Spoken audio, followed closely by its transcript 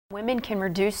Women can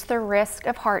reduce the risk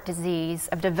of heart disease,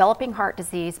 of developing heart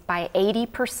disease, by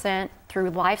 80% through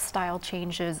lifestyle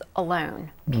changes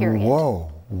alone, period. Whoa,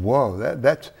 whoa,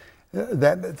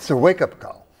 that's a wake-up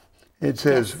call. It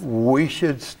says we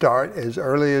should start as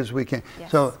early as we can.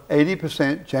 Yes. So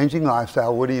 80% changing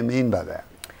lifestyle, what do you mean by that?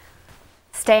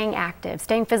 Staying active,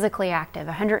 staying physically active,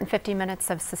 150 minutes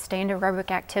of sustained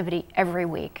aerobic activity every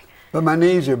week. But my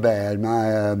knees are bad,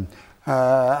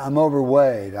 I'm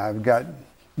overweight, I've got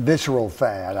visceral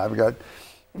fat,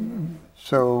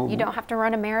 so... You don't have to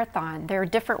run a marathon. There are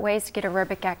different ways to get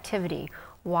aerobic activity.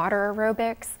 Water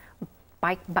aerobics,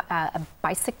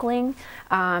 bicycling.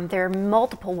 There are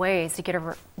multiple ways to get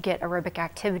aerobic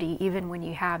activity even when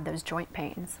you have those joint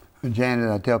pains.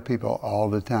 Janet, I tell people all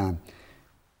the time,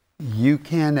 you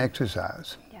can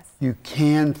exercise. Yes. You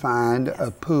can find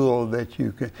a pool that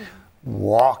you can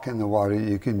walk in the water,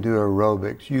 you can do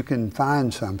aerobics, you can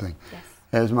find something. Yes.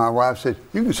 As my wife said,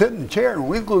 you can sit in a chair and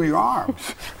wiggle your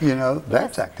arms. You know,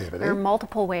 that's activity. There are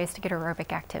multiple ways to get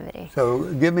aerobic activity.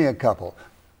 So give me a couple.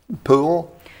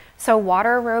 Pool? So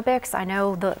water aerobics, I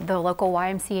know the local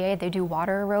YMCA, they do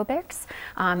water aerobics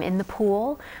in the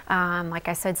pool. Like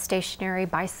I said, stationary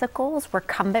bicycles,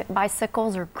 recumbent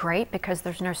bicycles are great because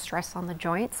there's no stress on the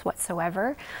joints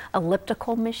whatsoever.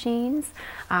 Elliptical machines,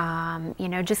 you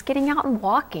know, just getting out and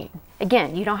walking.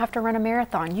 Again, you don't have to run a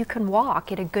marathon. You can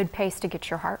walk at a good pace to get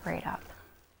your heart rate up.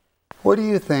 What do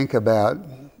you think about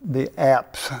the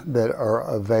apps that are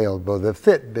available, the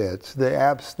Fitbits, the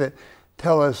apps that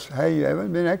tell us, hey, you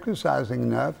haven't been exercising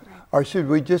enough, or should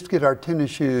we just get our tennis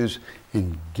shoes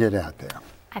and get out there?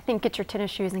 I think get your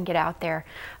tennis shoes and get out there.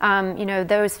 You know,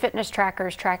 those fitness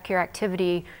trackers track your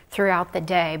activity throughout the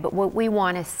day, but what we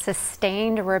want is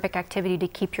sustained aerobic activity to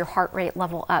keep your heart rate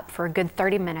level up for a good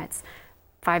 30 minutes,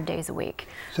 5 days a week.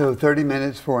 So 30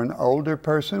 minutes for an older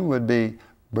person would be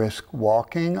brisk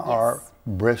walking, or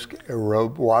brisk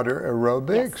water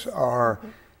aerobics, or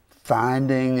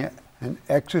finding an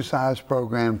exercise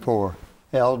program for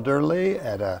elderly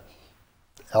at a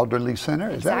elderly center.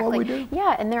 Is that what we do?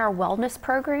 Yeah, and there are wellness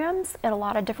programs at a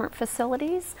lot of different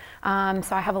facilities. So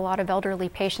I have a lot of elderly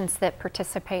patients that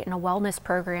participate in a wellness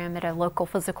program at a local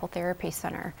physical therapy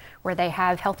center where they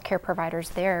have healthcare providers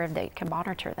there that can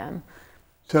monitor them.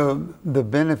 So the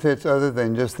benefits, other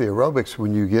than just the aerobics,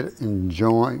 when you get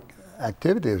enjoying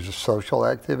activity, there's social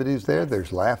activities there,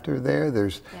 there's laughter there,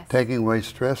 there's taking away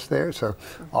stress there, so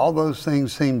all those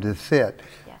things seem to fit.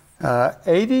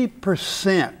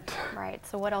 80%. Right,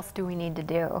 so what else do we need to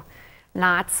do?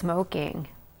 Not smoking.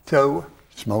 So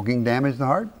smoking damage the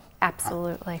heart?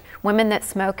 Absolutely. Women that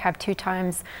smoke have 2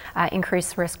 times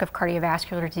increased risk of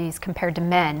cardiovascular disease compared to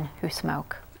men who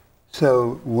smoke.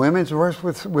 So women's worse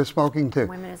with smoking too?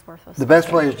 Women is worse with smoking. The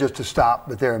best way is just to stop,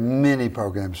 but there are many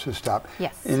programs to stop.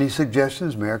 Yes. Any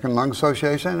suggestions, American Lung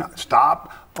Association,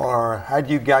 stop, or how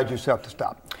do you guide yourself to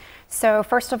stop? So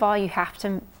first of all, you have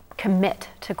to commit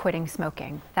to quitting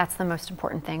smoking. That's the most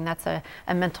important thing. That's a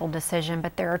mental decision,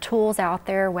 but there are tools out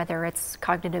there, whether it's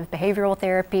cognitive behavioral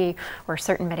therapy or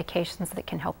certain medications that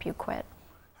can help you quit.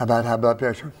 How about high blood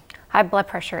pressure? High blood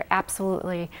pressure,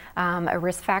 absolutely a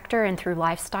risk factor, and through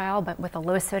lifestyle, but with a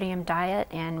low sodium diet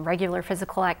and regular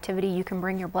physical activity, you can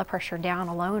bring your blood pressure down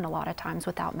alone a lot of times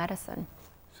without medicine.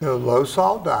 So low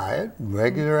salt diet,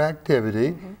 regular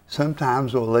activity,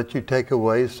 sometimes will let you take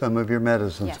away some of your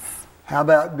medicines. Yes. How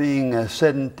about being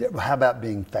sedentary? How about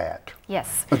being fat?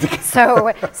 Yes.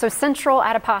 So central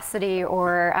adiposity,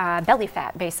 or belly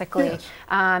fat, basically,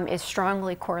 is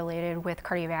strongly correlated with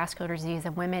cardiovascular disease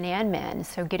in women and men.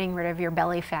 So getting rid of your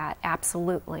belly fat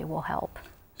absolutely will help.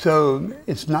 So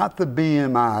it's not the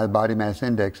BMI, body mass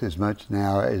index, as much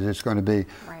now as it's going to be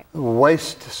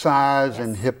waist size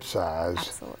and hip size.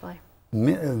 Absolutely.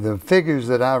 The figures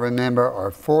that I remember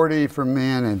are 40 for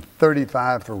men and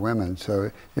 35 for women.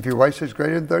 So if your waist is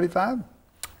greater than 35?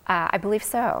 I believe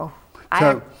so.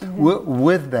 So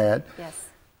with that,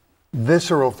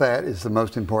 visceral fat is the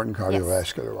most important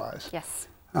cardiovascular-wise. Yes.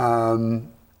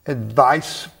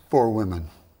 Advice for women?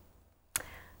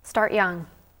 Start young.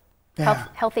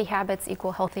 Healthy habits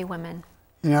equal healthy women.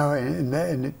 You know,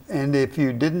 and if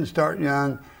you didn't start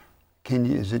young,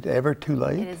 is it ever too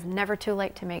late? It is never too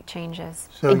late to make changes.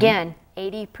 So again,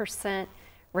 80%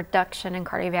 reduction in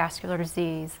cardiovascular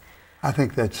disease. I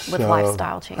think that's with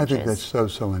lifestyle changes. I think that's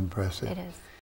so impressive. It is.